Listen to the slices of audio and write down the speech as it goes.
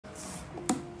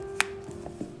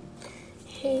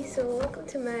Hey, so welcome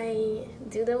to my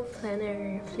doodle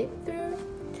planner flip through.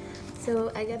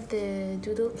 So I got the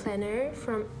doodle planner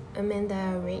from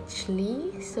Amanda Rach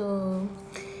Lee. So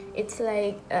it's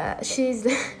like she's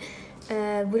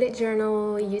a bullet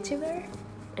journal YouTuber,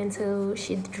 and so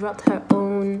she dropped her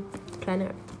own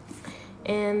planner.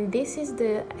 And this is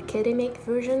the academic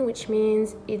version, which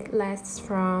means it lasts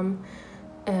from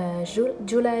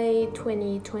July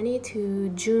 2020 to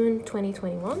June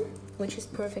 2021, which is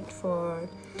perfect for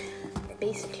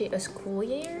basically a school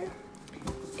year.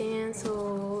 And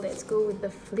so let's go with the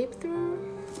flip through.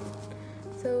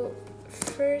 So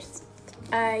first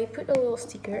I put a little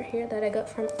sticker here that I got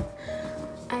from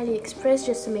AliExpress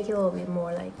just to make it a little bit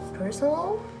more like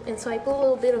personal. And so I put a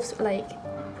little bit of like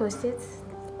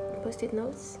post-it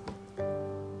notes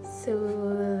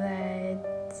so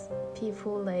that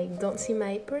people like don't see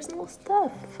my personal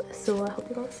stuff. So I hope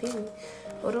you don't see me,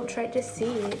 or don't try to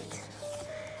see it.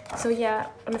 So yeah,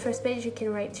 on the first page you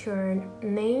can write your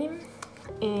name,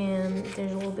 and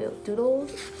there's a little bit of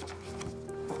doodles,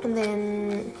 and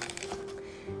then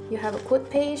you have a quote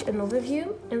page, an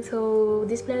overview. And so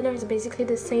this planner is basically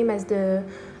the same as the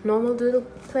normal doodle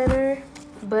planner,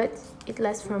 but it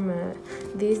lasts from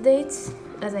these dates,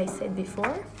 as I said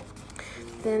before.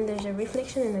 Then there's a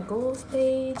reflection and a goals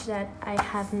page that I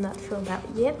have not filled out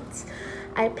yet.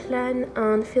 I plan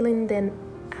on filling them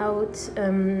out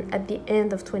at the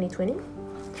end of 2020,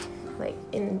 like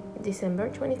in December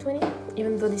 2020,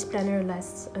 even though this planner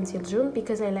lasts until June,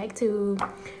 because I like to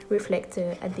reflect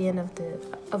at the end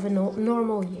of a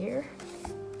normal year.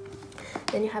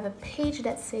 Then you have a page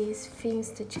that says things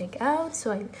to check out.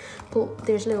 So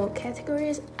there's little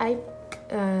categories. I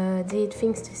did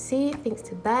things to see, things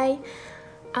to buy,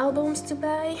 albums to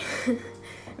buy.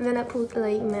 And then I put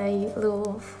like my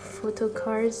little photo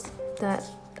cards that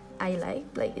I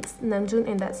like it's Namjoon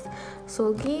and that's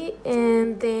Solgi.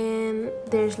 And then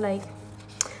there's like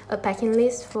a packing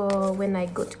list for when I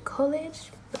go to college,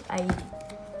 but I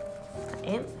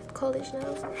am at college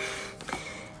now.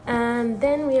 And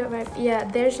then we arrive, yeah,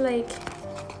 there's like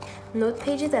note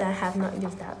pages that I have not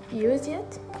used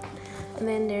yet. And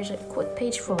then there's a quote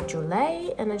page for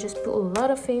July, and I just put a lot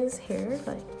of things here.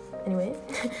 Like, anyway,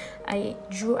 I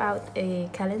drew out a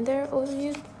calendar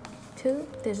overview too.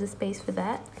 There's a space for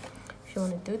that if you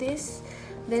want to do this.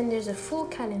 Then there's a full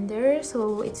calendar,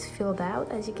 so it's filled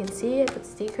out. As you can see, I put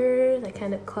stickers. I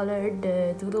kind of colored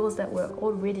the doodles that were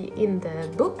already in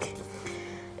the book.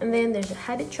 And then there's a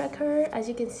habit tracker. As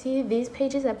you can see, these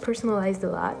pages are personalized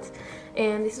a lot,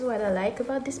 and this is what I like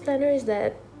about this planner, is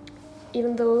that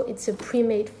even though it's a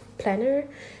pre-made planner,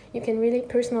 you can really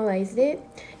personalize it.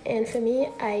 And for me,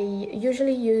 I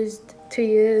usually use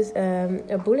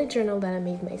a bullet journal that I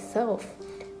made myself.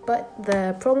 But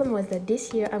the problem was that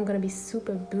this year I'm gonna be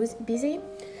super busy,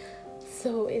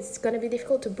 so it's gonna be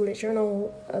difficult to bullet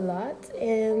journal a lot.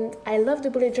 And I love the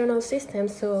bullet journal system,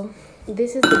 so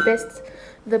this is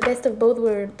the best of both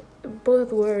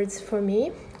worlds for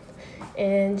me.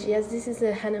 And yes, this is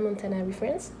a Hannah Montana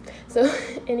reference. So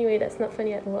anyway, that's not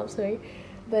funny at all, I'm sorry.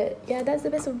 But yeah, that's the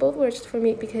best of both worlds for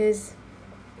me, because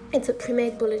it's a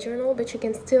pre-made bullet journal, but I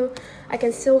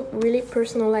can still really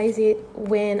personalize it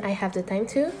when I have the time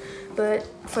to. But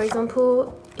for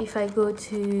example, if I go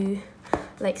to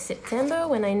like September,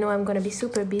 when I know I'm gonna be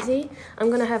super busy, I'm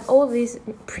gonna have all of these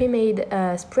pre-made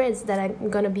spreads that I'm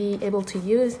gonna be able to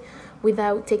use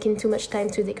without taking too much time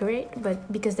to decorate,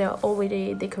 but because they're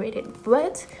already decorated.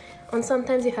 But on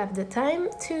sometimes you have the time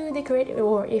to decorate,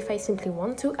 or if I simply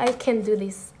want to, I can do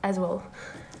this as well.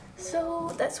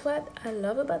 So that's what I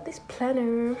love about this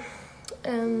planner.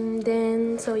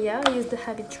 Then so yeah, I use the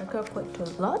habit tracker quite a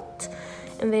lot.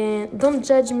 And then don't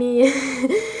judge me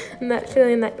not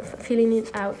filling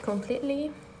it out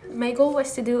completely. My goal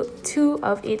was to do 2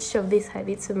 of each of these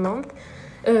habits a month.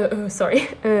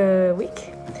 A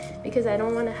week, because I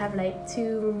don't want to have like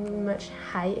too much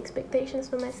high expectations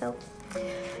for myself,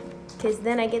 because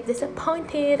then I get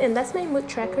disappointed. And that's my mood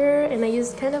tracker, and I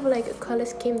use kind of like a color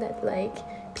scheme that like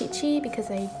peachy,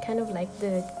 because I kind of like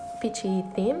the peachy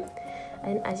theme.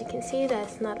 And as you can see,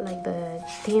 that's not like the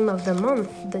theme of the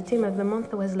month. The theme of the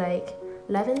month was like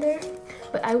lavender,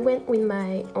 but I went with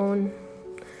my own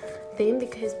theme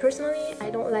because personally I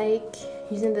don't like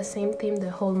using the same theme the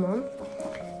whole month.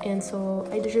 And so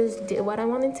I just did what I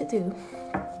wanted to do.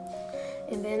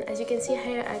 And then as you can see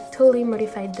here, I totally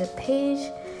modified the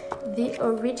page. The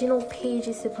original page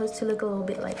is supposed to look a little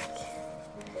bit like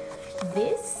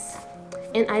this,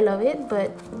 and I love it.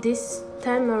 But this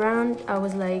time around I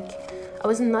was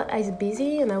not as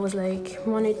busy, and I was like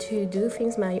wanted to do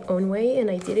things my own way,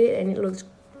 and I did it, and it looks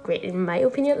great in my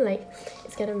opinion. Like,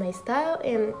 it's kind of my style,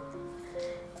 and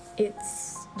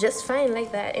it's just fine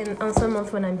like that. And on some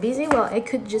months when I'm busy, well, I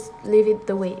could just leave it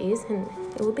the way it is and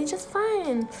it will be just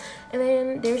fine. And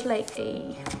then there's like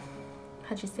a,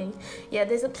 how'd you say, yeah,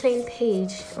 there's a plain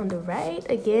page on the right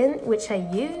again, which I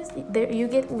use. There you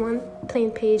get one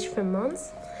plain page per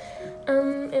month.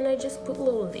 And I just put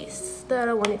little lists that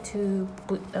I wanted to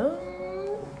put down.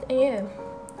 And yeah,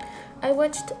 I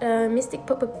watched Mystic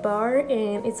Pop-Up Bar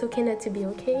and It's Okay Not to Be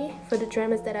Okay for the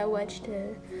dramas that I watched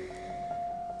in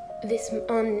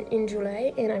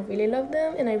July, and I really love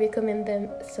them and I recommend them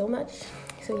so much.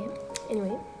 So yeah,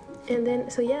 anyway, and then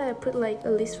so yeah, I put like a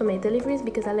list for my deliveries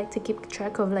because I like to keep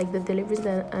track of like the deliveries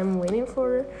that I'm waiting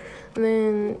for, and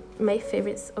then my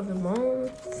favorites of the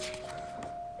month.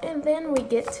 And then we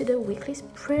get to the weekly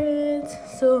spreads.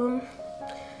 So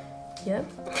yeah,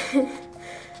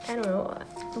 I don't know,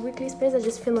 weekly spreads, I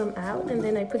just fill them out and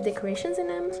then I put decorations in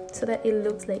them so that it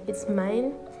looks like it's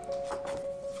mine.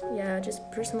 Yeah, just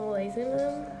personalizing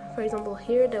them. For example,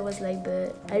 here there was like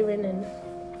the Iron and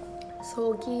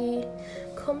Solgi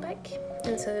comeback,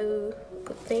 and so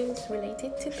put things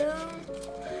related to them.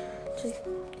 Just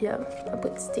yeah, I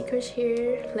put stickers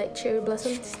here, like cherry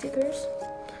blossom stickers.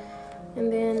 And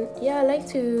then yeah, I like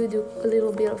to do a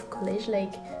little bit of collage,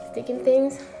 like sticking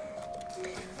things.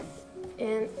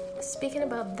 And speaking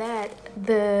about that,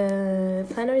 the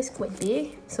planner is quite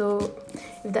big, so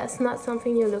if that's not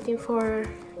something you're looking for,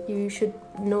 you should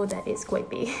know that it's quite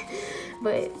big.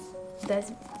 But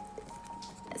that's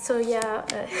so yeah,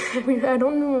 I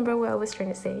don't remember what I was trying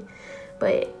to say,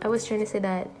 but I was trying to say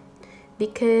that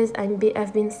because I've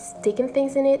been sticking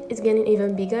things in it, it's getting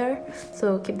even bigger.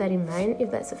 So keep that in mind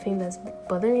if that's a thing that's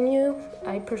bothering you.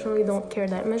 I personally don't care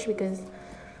that much because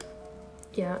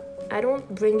yeah, I don't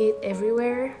bring it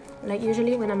everywhere. Like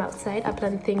usually when I'm outside, I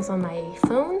plan things on my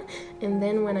phone, and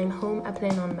then when I'm home, I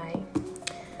plan on my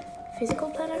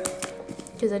physical planner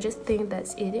because I just think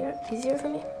that's easier for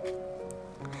me.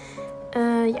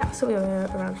 Yeah, so we're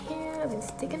around here. I've been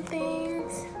sticking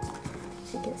things.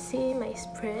 As you can see, my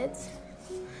spreads.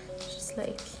 Just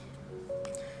like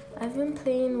I've been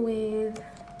playing with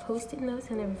post-it notes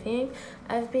and everything.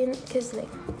 Because like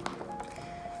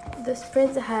the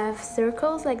spreads have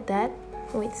circles like that,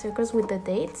 with circles with the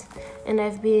dates, and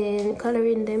I've been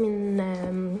coloring them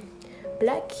in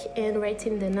black and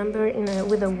writing the number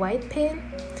with a white pen.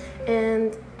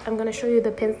 And I'm gonna show you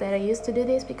the pens that I used to do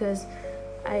this because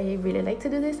I really like to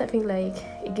do this. I think like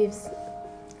it gives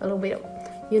a little bit of,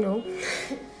 you know.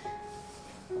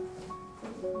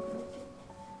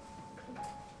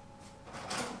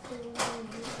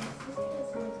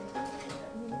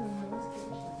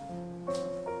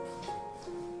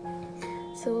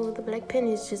 So the black pen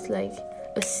is just like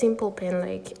a simple pen.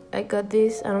 Like I got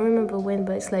this, I don't remember when,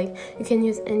 but it's like you can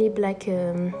use any black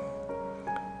I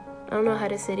don't know how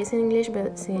to say this in English,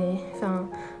 but c'est un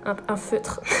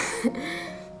feutre.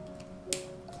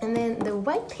 And then the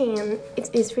white pen,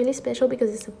 it's really special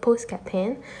because it's a Posca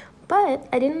pen. But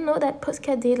I didn't know that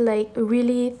Posca did like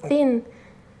really thin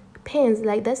pens.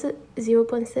 Like that's a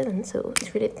 0.7, so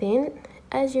it's really thin.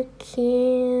 As you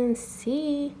can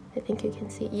see, I think you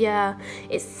can see, yeah,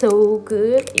 it's so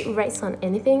good. It writes on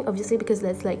anything, obviously, because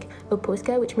that's like a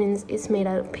Posca, which means it's made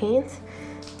out of paint.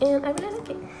 And I really like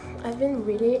it. I've been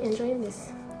really enjoying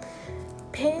this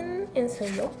pen, and so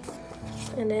yeah.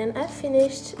 And then I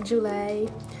finished July.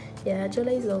 Yeah,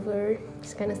 July is over.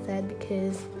 It's kind of sad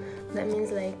because that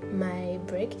means like my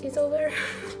break is over.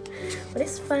 But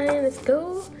it's fine, let's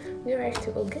go. We arrived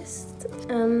to August,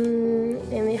 and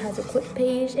it has a quote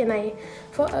page. And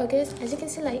for August, as you can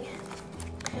see, like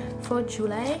for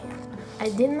July, I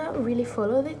did not really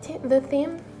follow the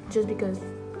theme just because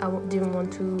I didn't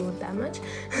want to that much.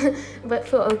 But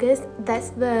for August, that's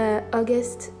the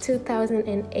August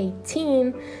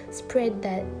 2018 spread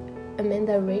that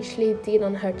Amanda Rach Lee did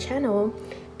on her channel,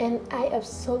 and I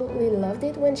absolutely loved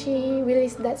it when she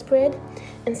released that spread.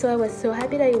 And so I was so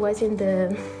happy that it was in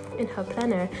her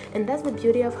planner. And that's the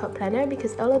beauty of her planner,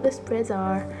 because all of the spreads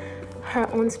are her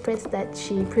own spreads that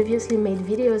she previously made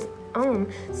videos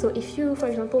on. So if you, for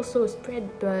example, saw a spread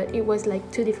but it was like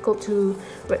too difficult to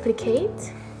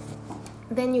replicate,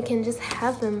 then you can just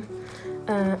have them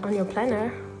on your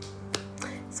planner.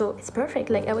 So it's perfect.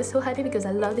 Like I was so happy because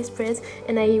I love these spreads,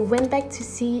 and I went back to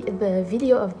see the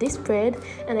video of this spread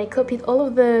and I copied all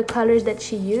of the colors that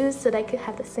she used so that I could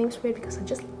have the same spread because I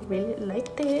just really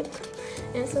liked it.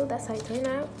 And so that's how it turned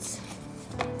out.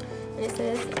 And it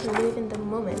says live in the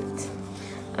moment.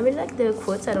 I really like the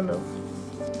quotes. I don't know,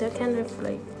 they're kind of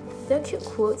like, they're cute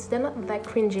quotes. They're not that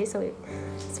cringy, so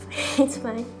it's fine. It's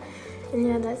fine. And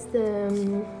yeah,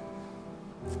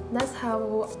 that's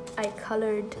how I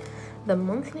colored the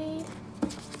monthly.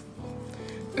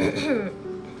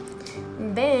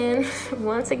 Then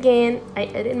once again I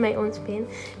added my own spin.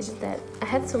 It's just that I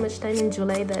had so much time in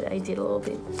July that I did a little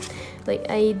bit, like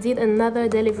I did another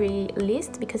delivery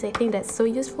list because I think that's so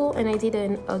useful, and I did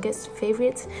an August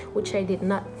favorites, which I did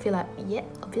not fill out yet,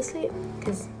 obviously,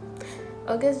 because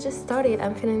August just started.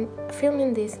 I'm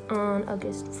filming this on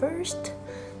August 1st,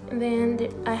 and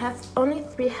then I have only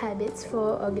 3 habits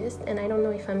for August, and I don't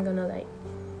know if I'm gonna like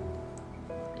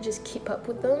just keep up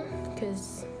with them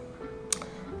because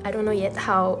I don't know yet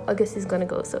how August is gonna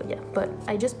go. So yeah, but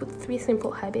I just put 3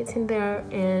 simple habits in there,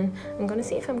 and I'm gonna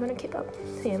see if I'm gonna keep up.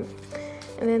 Same.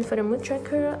 And then for the mood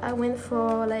tracker, I went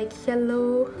for like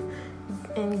yellow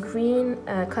and green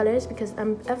colors because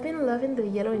I've been loving the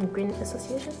yellow and green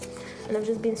association, and I've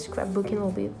just been scrapbooking a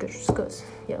little bit just because,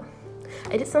 yeah.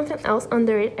 I did something else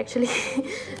under it actually,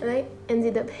 and I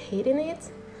ended up hating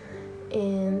it,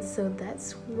 and so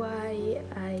that's why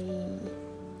I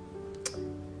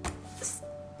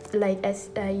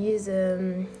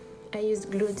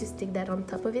used glue to stick that on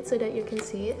top of it so that you can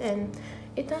see it, and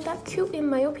it turned out cute in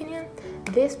my opinion.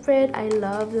 This spread I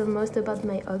love the most about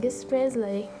my August spreads.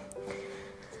 Like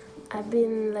I've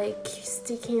been like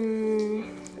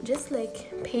sticking just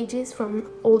like pages from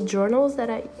old journals that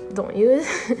I don't use.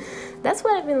 That's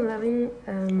what I've been loving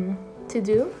to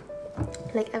do.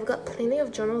 Like I've got plenty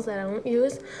of journals that I don't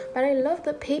use, but I love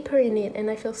the paper in it, and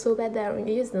I feel so bad that I don't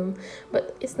use them.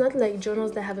 But it's not like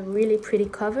journals that have a really pretty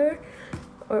cover,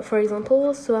 or for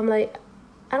example, so I'm like,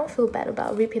 I don't feel bad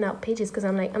about ripping out pages because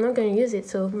I'm like, I'm not going to use it,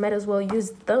 so might as well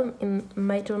use them in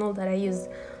my journal that I use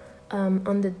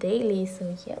on the daily.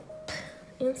 So yep.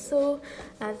 And so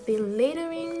I've been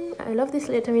lettering. I love this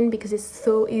lettering because it's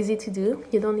so easy to do.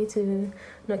 You don't need to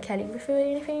calligraphy or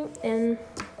anything. And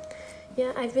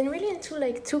yeah, I've been really into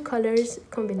like 2 colors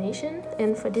combination,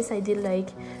 and for this I did like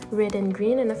red and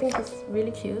green, and I think it's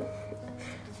really cute.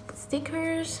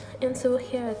 Stickers. And so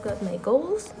here I've got my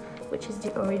goals, which is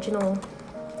the original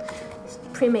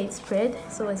pre-made spread,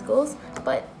 so it's goals,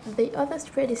 but the other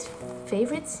spread is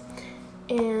favorites,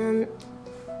 and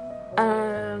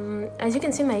as you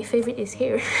can see, my favorite is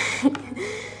here.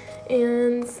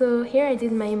 And so here I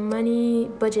did my money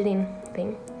budgeting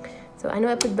thing. So I know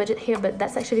I put budget here, but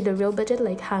that's actually the real budget,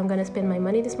 like how I'm gonna spend my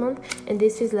money this month. And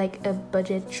this is like a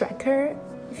budget tracker,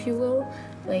 if you will.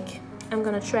 Like I'm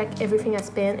gonna track everything I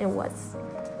spend and what's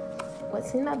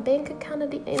in my bank account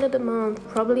at the end of the month.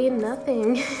 Probably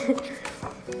nothing.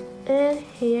 And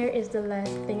here is the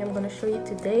last thing I'm gonna show you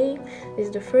today. This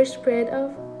is the first spread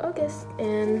of August,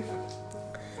 and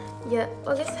yeah,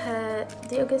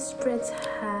 the August spreads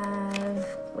have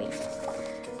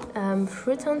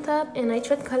fruits on top, and I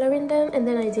tried coloring them, and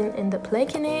then I didn't end up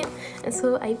liking it, and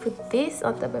so I put this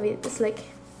on top of it. It's like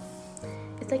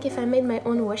if I made my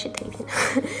own washi tape.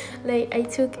 Like I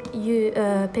took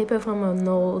paper from an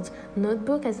old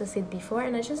notebook, as I said before,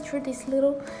 and I just drew these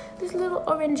little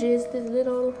oranges, these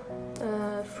little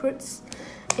fruits,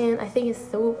 and I think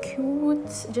it's so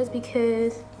cute just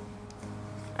because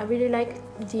I really like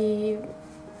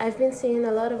I've been seeing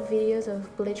a lot of videos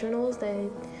of bullet journals that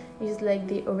use like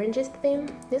the oranges theme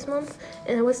this month,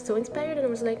 and I was so inspired, and I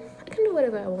was like, I can do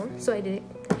whatever I want, so I did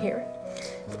it here.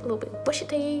 A little bit of washi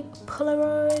tape,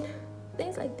 Polaroid,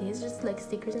 things like this, just like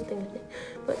stickers and things like that.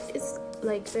 But it's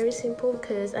like very simple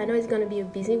because I know it's gonna be a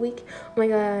busy week. Oh my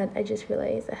god, I just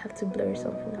realized I have to blur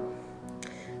something now.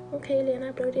 Okay,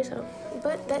 Lena, blur this out.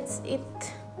 But that's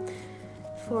it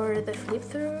for the flip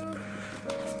through.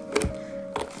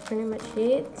 Pretty much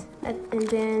it. And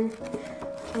then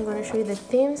I'm gonna show you the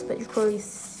themes, but you probably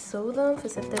saw them. For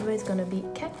September it's gonna be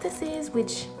cactuses,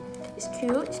 which is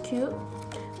cute. It's cute.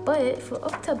 But for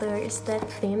October, it's that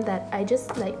theme that I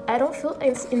just like. I don't feel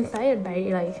inspired by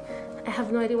it. Like I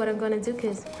have no idea what I'm gonna do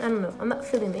because I don't know. I'm not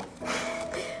feeling it.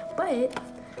 But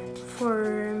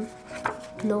for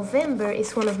November,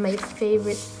 it's one of my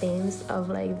favorite themes of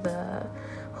like the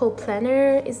whole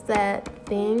planner. Is that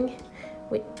thing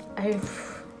with I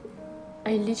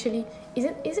literally is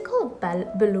it called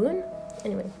balloon?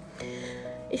 Anyway,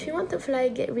 if you want to fly,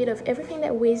 get rid of everything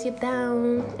that weighs you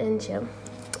down, and yeah.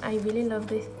 I really love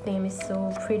this theme. It's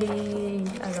so pretty.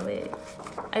 I love it.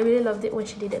 I really loved it when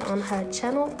she did it on her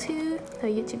channel too, her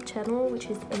YouTube channel, which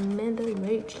is Amanda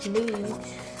Rach Lee.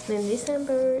 Then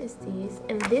December is this,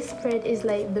 and this spread is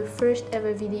like the first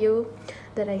ever video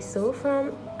that I saw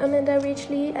from Amanda Rach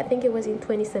Lee. I think it was in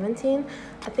 2017.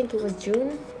 I think it was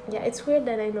June. Yeah, it's weird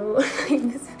that I know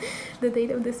the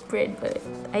date of the spread, but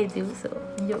I do. So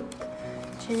yo,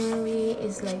 January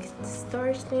is like the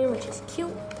stars theme, which is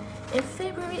cute. And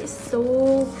February is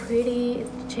so pretty.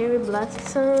 It's cherry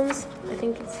blossoms. I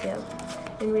think it's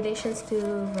in relations to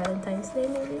Valentine's Day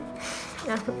maybe.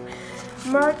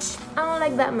 March, I don't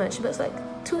like that much, but it's like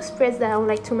 2 spreads that I don't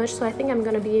like too much, so I think I'm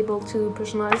gonna be able to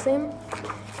personalize them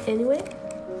anyway.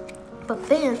 But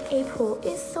then April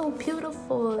is so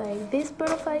beautiful, like this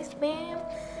butterfly stem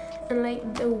and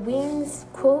like the wings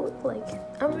quote. Like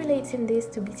I'm relating this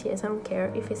to BTS. I don't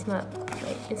care if it's not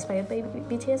like inspired by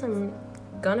BTS. I'm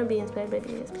gonna be inspired by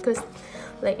BTS because,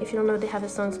 like, if you don't know, they have a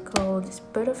song called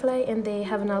Butterfly and they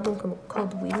have an album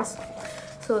called Wings.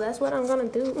 So that's what I'm gonna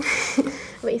do.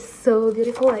 But it's so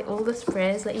beautiful, like all the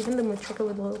spreads, like even the matrika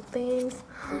with little things.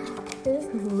 It's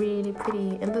really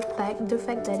pretty, and the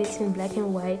fact that it's in black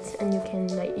and white and you can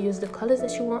like use the colors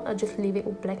that you want, or just leave it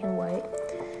with black and white.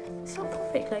 It's so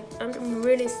perfect. Like I'm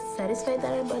really satisfied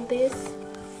about this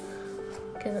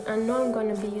because I know I'm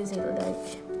gonna be using it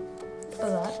like a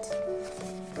lot.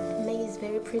 May is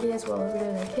very pretty as well. I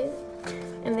really like it.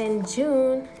 And then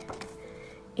June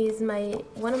is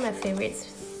one of my favorite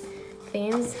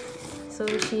themes. So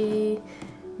she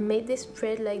made this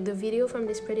spread, like the video from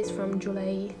this spread is from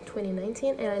July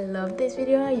 2019, and I love this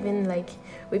video. I even like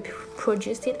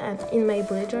reproduced it in my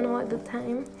bullet journal at the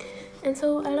time, and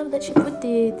so I love that she put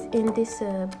it in this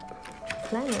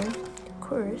planner, of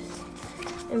course.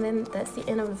 And then that's the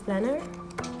end of the planner.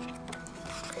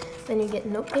 Then you get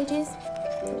note pages,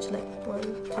 which like 1,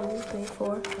 2, 3,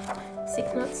 4,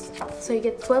 6 notes. So you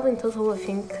get 12 in total, I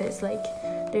think, because like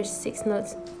there's 6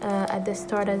 notes at the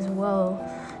start as well.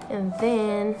 And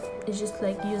then it's just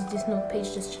like use this note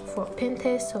page just for pen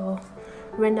test or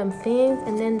random things.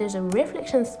 And then there's a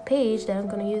reflections page that I'm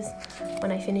gonna use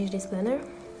when I finish this planner.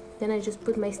 Then I just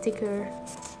put my sticker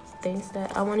things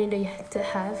that I wanted to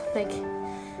have. Like,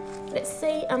 let's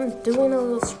say I'm doing a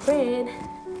little spread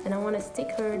and I want a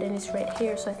sticker, then it's right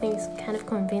here. So I think it's kind of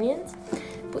convenient.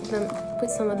 Put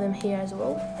some of them here as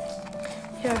well.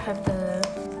 Here I have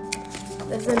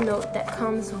there's a note that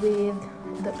comes with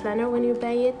the planner when you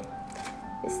buy it.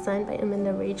 It's signed by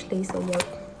Amanda Rach Lee, so yeah,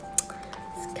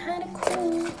 it's kind of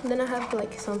cool. Then I have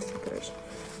like some stickers.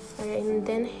 Alright, and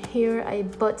then here I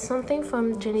bought something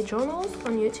from Jenny Journals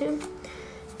on YouTube,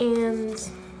 and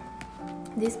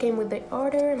this came with the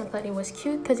order, and I thought it was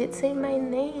cute because it said my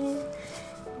name.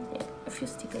 Yeah, a few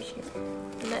stickers here,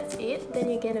 and that's it. Then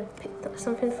you get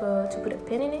something to put a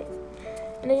pen in it.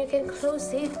 And then you can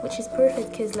close it, which is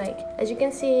perfect because, like, as you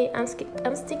can see, I'm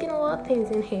sticking a lot of things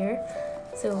in here,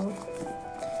 so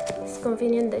it's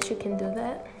convenient that you can do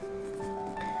that.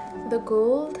 The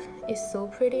gold is so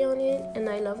pretty on it, and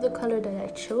I love the color that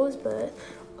I chose, but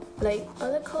like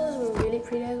other colors were really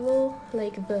pretty as well,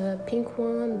 like the pink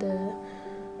one, the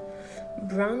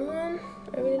brown one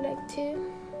I really like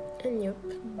too. And yep,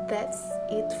 that's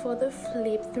it for the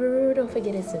flip through. Don't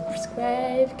forget to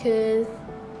subscribe because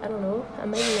I don't know, I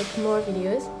might make more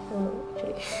videos. I don't know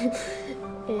actually.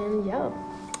 And yeah,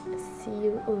 see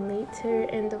you later.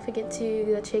 And don't forget to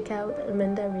go check out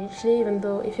Amanda Rach Lee, even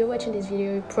though if you're watching this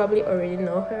video you probably already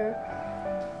know her.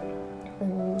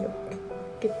 And yep,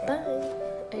 goodbye.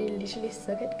 I literally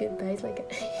suck at goodbyes, like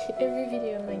every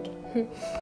video I'm like